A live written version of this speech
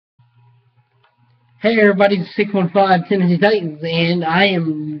Hey everybody, it's 615 Tennessee Titans, and I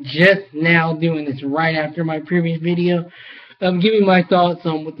am just now doing this right after my previous video of giving my thoughts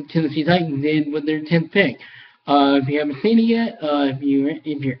on what the Tennessee Titans did with their 10th pick. If you haven't seen it yet,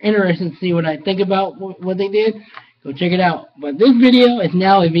 if you're interested to see what I think about what they did, go check it out. But this video is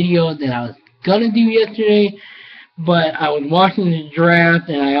now a video that I was gonna do yesterday, but I was watching the draft,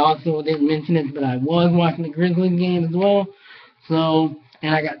 and I also didn't mention it, but I was watching the Grizzlies game as well. So,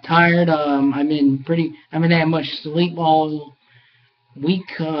 and I got tired. I haven't had much sleep all week,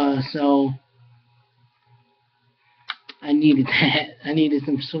 so I needed that. I needed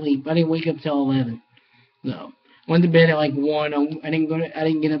some sleep. I didn't wake up till 11. So, went to bed at like 1. I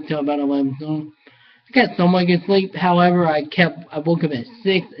didn't get up till about 11. So, I got somewhat good sleep. However, I woke up at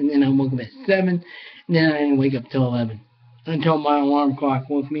 6, and then I woke up at 7, and then I didn't wake up till 11 until my alarm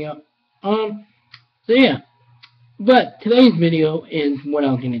clock woke me up. So yeah. But today's video is what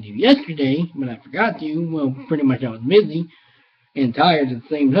I was going to do yesterday, but I forgot to. Well, pretty much I was busy and tired at the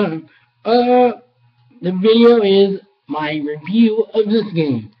same time. The video is my review of this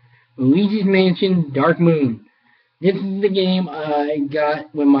game, Luigi's Mansion Dark Moon. This is the game I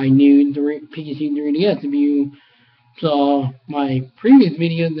got with my new PSU 3DS. If you saw my previous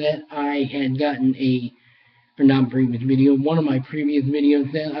video that I had gotten one of my previous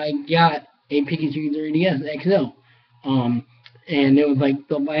videos that I got a Pikachu 3DS XL. And it was like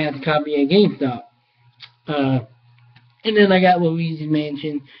the last copy at GameStop. And then I got Luigi's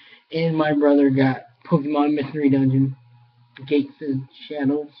Mansion, and my brother got Pokemon Mystery Dungeon, Gates of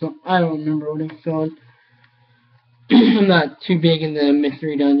Shadow. So I don't remember what it's called. I'm not too big in the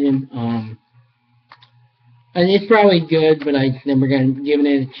Mystery Dungeon. And it's probably good, but I never got given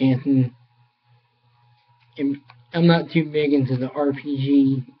it a chance. And I'm not too big into the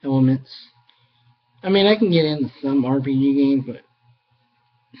RPG elements. I mean, I can get into some RPG games, but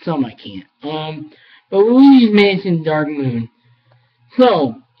some I can't. But Luigi's Mansion Dark Moon.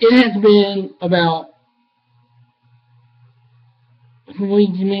 So, it has been about...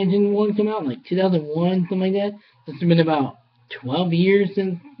 Luigi's Mansion 1 come out? Like 2001, something like that? It's been about 12 years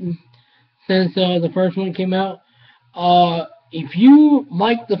since the first one came out. If you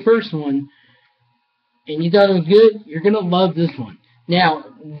liked the first one, and you thought it was good, you're going to love this one. Now,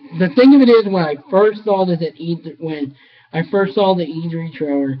 the thing of it is, when I first saw this at when I first saw the E3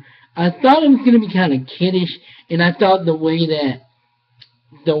 trailer, I thought it was going to be kind of kiddish, and I thought the way that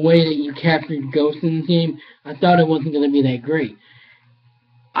you captured ghosts in the game, I thought it wasn't going to be that great.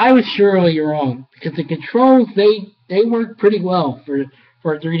 I was surely wrong, because the controls, they work pretty well for a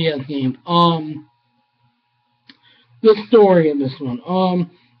 3DS game. The story of this one.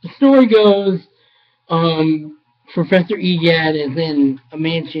 The story goes, Professor Egad is in a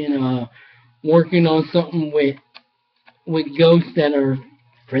mansion, working on something with ghosts that are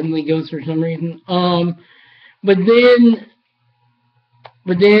friendly ghosts for some reason. But then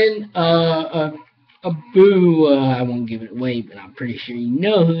a boo. I won't give it away, but I'm pretty sure you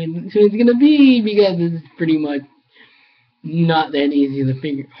know who it's gonna be, because it's pretty much not that easy to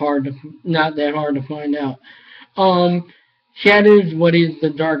figure, not that hard to find out. Shatters what is the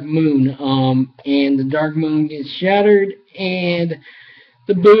Dark Moon, and the Dark Moon gets shattered, and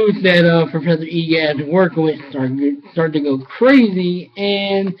the boos that Professor Egad is working with start to go crazy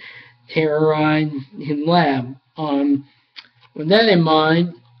and terrorize his lab. With that in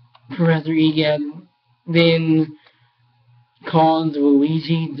mind, Professor Egad then calls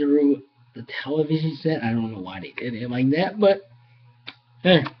Luigi through the television set. I don't know why they did it like that, but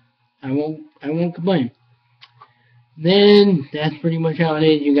hey, I won't complain. Then that's pretty much how it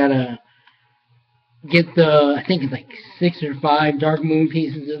is. You gotta get I think it's like 6 or 5 Dark Moon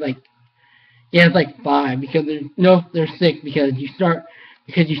pieces. It's like 5, because there's 6, because you start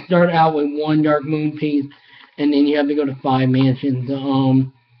out with 1 Dark Moon piece, and then you have to go to 5 mansions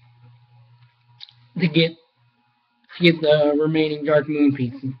to get the remaining Dark Moon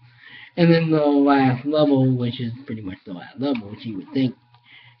pieces. And then the last level, which is pretty much the last level, which you would think,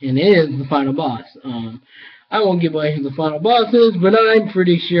 and it is the final boss. I won't give away who the final boss is, but I'm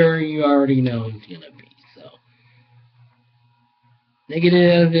pretty sure you already know who it's gonna be. So,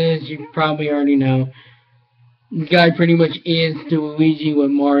 negative as it is, you probably already know. The guy pretty much is to Luigi what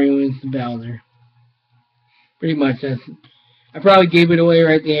Mario is to Bowser. Pretty much. I probably gave it away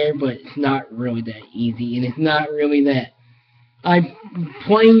right there, but it's not really that easy, and it's not really that. I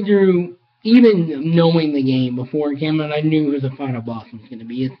played through, even knowing the game before it came out, I knew who the final boss was gonna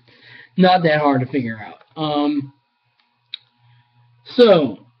be. It's not that hard to figure out.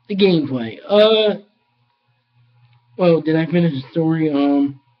 So the gameplay. Well, did I finish the story?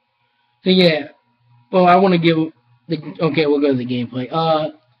 So yeah. Well, I want to give okay. We'll go to the gameplay.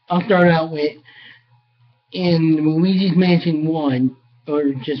 I'll start out with in Luigi's Mansion 1,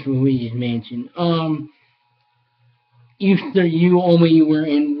 or just Luigi's Mansion, you only were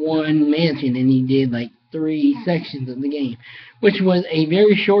in one mansion and you did like 3 sections of the game, which was a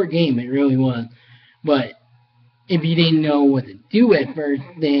very short game. It really was. But if you didn't know what to do at first,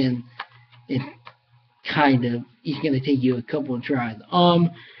 then it's it's gonna take you a couple of tries.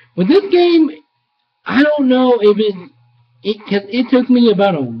 With this game, I don't know if cause it took me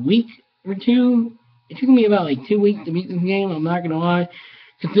about a week or two. It took me about like 2 weeks to beat this game. I'm not gonna lie,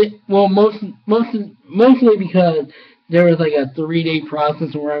 mostly because there was like a 3-day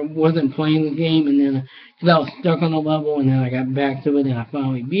process where I wasn't playing the game, and then because I was stuck on a level, and then I got back to it, and I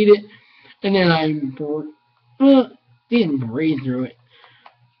finally beat it, and then I didn't breeze through it.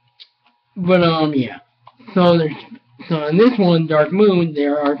 But yeah. So in this one, Dark Moon,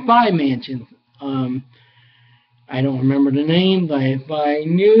 there are 5 mansions. I don't remember the names. If I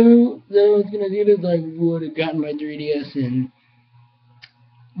knew that I was gonna do this, I would have gotten my 3DS and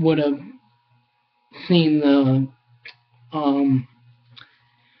would have seen the what I'm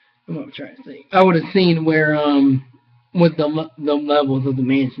trying to say. I would have seen where what the levels of the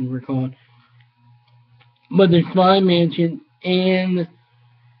mansions were called. But there's 5 mansions, and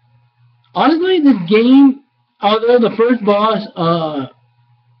honestly, this game, although the first boss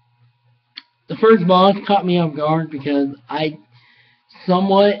caught me off guard because I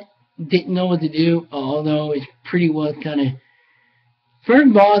somewhat didn't know what to do, although it pretty was kind of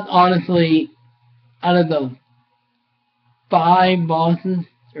first boss. Honestly, out of the 5 bosses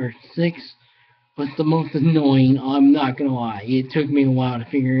or 6, was the most annoying. I'm not gonna lie, it took me a while to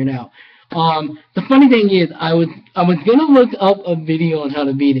figure it out. The funny thing is, I was gonna look up a video on how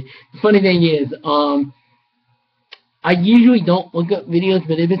to beat it. The funny thing is, I usually don't look up videos,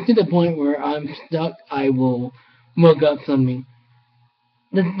 but if it's to the point where I'm stuck, I will look up something.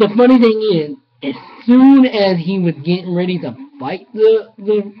 The funny thing is, as soon as he was getting ready to fight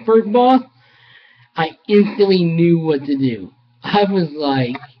the first boss, I instantly knew what to do. I was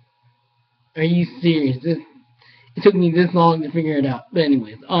like, are you serious? It took me this long to figure it out. But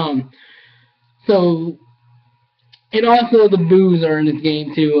anyways, so, and also the boos are in this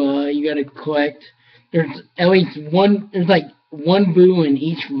game too. You gotta collect. There's at least one. There's like one boo in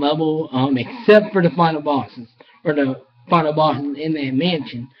each level, except for the final bosses or the final bosses in that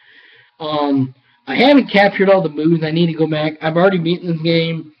mansion. I haven't captured all the boos. I need to go back. I've already beaten this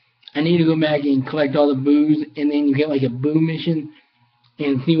game. I need to go back and collect all the boos, and then you get like a boo mission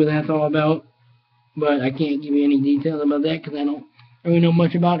and see what that's all about. But I can't give you any details about that because I don't really know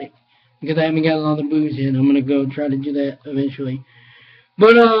much about it. Because I haven't gotten all the boos yet. I'm gonna go try to do that eventually.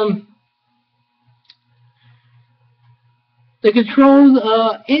 But the controls,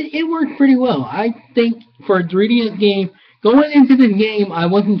 it worked pretty well. I think for a 3DS game, going into this game, I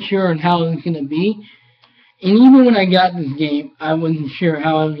wasn't sure on how it was gonna be. And even when I got this game, I wasn't sure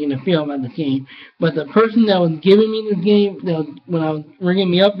how I was gonna feel about this game. But the person that was giving me this game, when I was ringing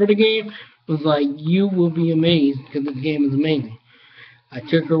me up for the game, was like, "You will be amazed because this game is amazing." I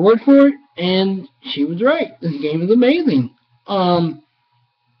took her word for it, and she was right. This game is amazing. Now,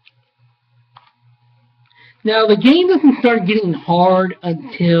 the game doesn't start getting hard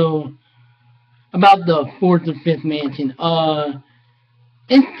until about the 4th or 5th mansion.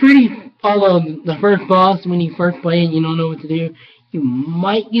 It's pretty, although the first boss, when you first play it, you don't know what to do. You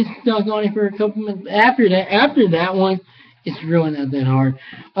might get stuck on it for a couple minutes. After that one, it's really not that hard.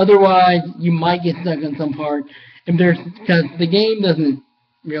 Otherwise, you might get stuck on some part. Because the game doesn't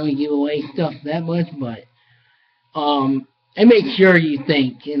really give away stuff that much, but it makes sure you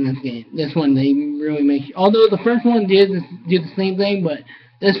think in this game. This one they really although the first one did the same thing, but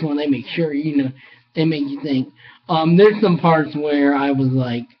this one they make sure they make you think. There's some parts where I was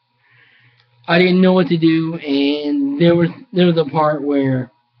like, I didn't know what to do, and there was a part where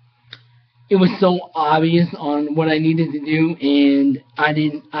it was so obvious on what I needed to do, and I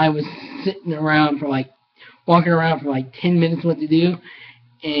was sitting around for walking around for 10 minutes what to do,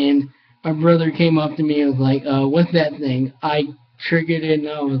 and my brother came up to me and was like, what's that thing? I triggered it, and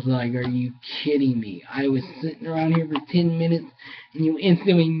I was like, are you kidding me? I was sitting around here for 10 minutes, and you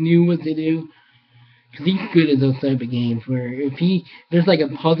instantly knew what to do? Because he's good at those type of games, where if there's like a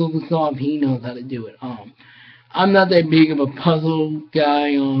puzzle to solve, he knows how to do it. I'm not that big of a puzzle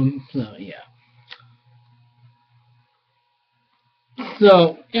guy, so yeah.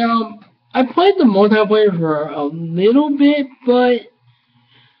 So, I played the multiplayer for a little bit, but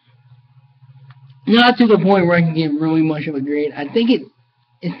not to the point where I can get really much of a grade. I think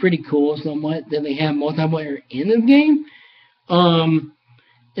it's pretty cool somewhat that they have multiplayer in this game.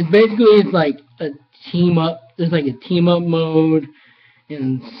 It's like a team up. There's like a team up mode,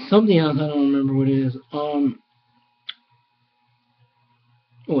 And something else, I don't remember what it is.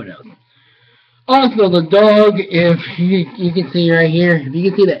 What else? Also, the dog, if you can see right here, if you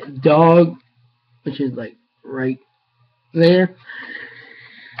can see that dog, which is like right there,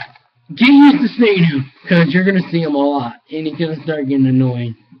 get used to seeing him, because you're going to see him a lot, and he's going to start getting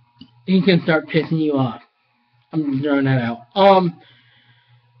annoying. He's going to start pissing you off. I'm just throwing that out.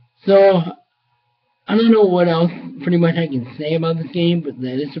 So, I don't know what else pretty much I can say about this game, but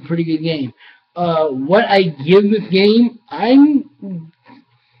that is a pretty good game. What I give this game, I'm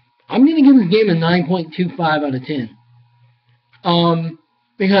going to give this game a 9.25 out of 10.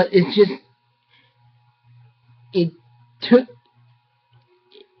 Because it's just, it took,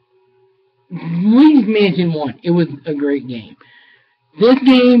 Luigi's Mansion 1, it was a great game. This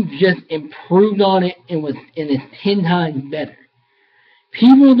game just improved on it and is 10 times better.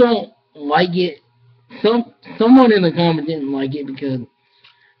 People don't like it. Someone in the comments didn't like it because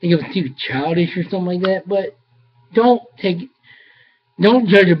I think it was too childish or something like that. But don't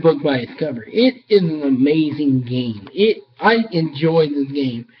judge a book by its cover. It is an amazing game. I enjoyed this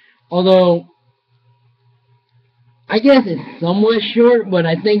game, although I guess it's somewhat short, but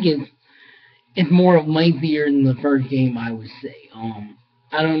I think it's more lengthier than the first game, I would say.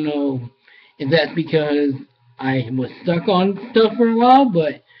 I don't know if that's because I was stuck on stuff for a while,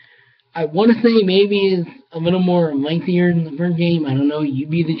 but I want to say maybe it's a little more lengthier than the first game. I don't know. You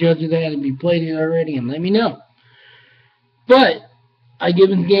be the judge of that if you played it already, and let me know. But I give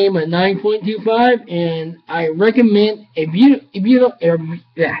this game a 9.25, and I recommend if you don't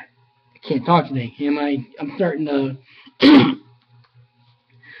I can't talk today. I'm starting to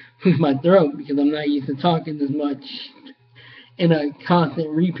lose my throat because I'm not used to talking this much in a constant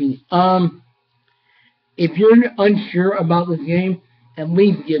repeat. If you're unsure about this game, at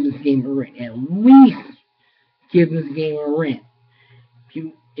least give this game a rent. At least give this game a rent.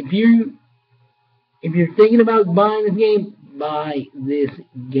 If you're thinking about buying this game, buy this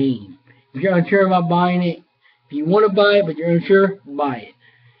game. If you're unsure about buying it, if you want to buy it but you're unsure, buy it.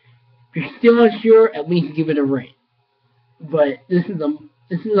 If you're still unsure, at least give it a rent. But this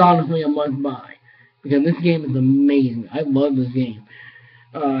is honestly a must buy because this game is amazing. I love this game.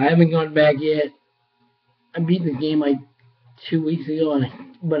 I haven't gone back yet. I beat this game like 2 weeks ago,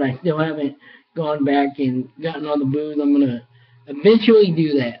 but I still haven't gone back and gotten all the booze. I'm gonna eventually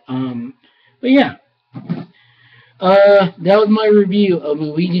do that. But yeah, that was my review of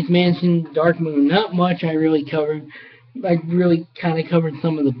Luigi's Mansion Dark Moon. Not much I really covered. I really kind of covered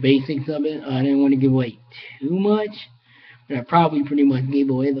some of the basics of it. I didn't want to give away too much, but I probably pretty much gave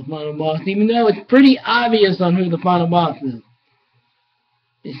away the final boss, even though it's pretty obvious on who the final boss is.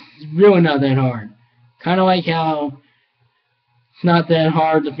 It's really not that hard. Kind of like how it's not that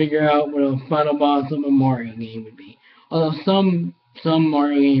hard to figure out what a final boss of a Mario game would be. Although some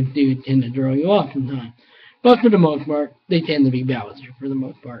Mario games do tend to throw you off sometimes. But for the most part, they tend to be Bowser for the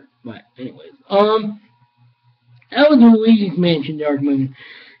most part. But anyways, that was Luigi's Mansion Dark Moon.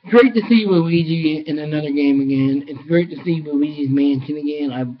 Great to see Luigi in another game again. It's great to see Luigi's Mansion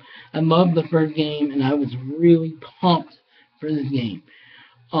again. I loved the first game, and I was really pumped for this game.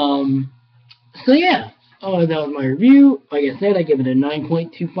 So yeah, that was my review. Like I said, I give it a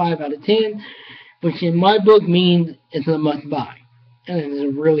 9.25 out of 10, which in my book means it's a must-buy. And it's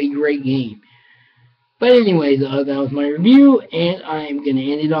a really great game. But anyways, that was my review, and I'm going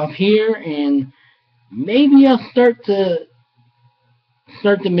to end it off here, and maybe I'll start to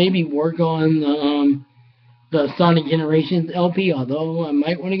maybe work on the Sonic Generations LP, although I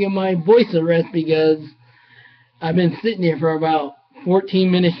might want to give my voice a rest because I've been sitting here for about 14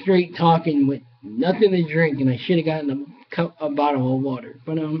 minutes straight talking with nothing to drink, and I should have gotten a bottle of water.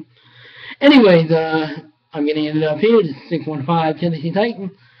 But anyways, I'm gonna end it up here. This is 615 Tennessee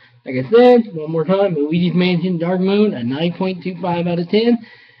Titan. Like I said, one more time, Luigi's Mansion Dark Moon, a 9.25 out of 10.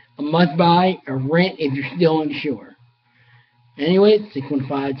 A must buy, a rent if you're still unsure. Anyways,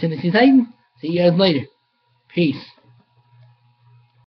 615 Tennessee Titan. See you guys later. Peace.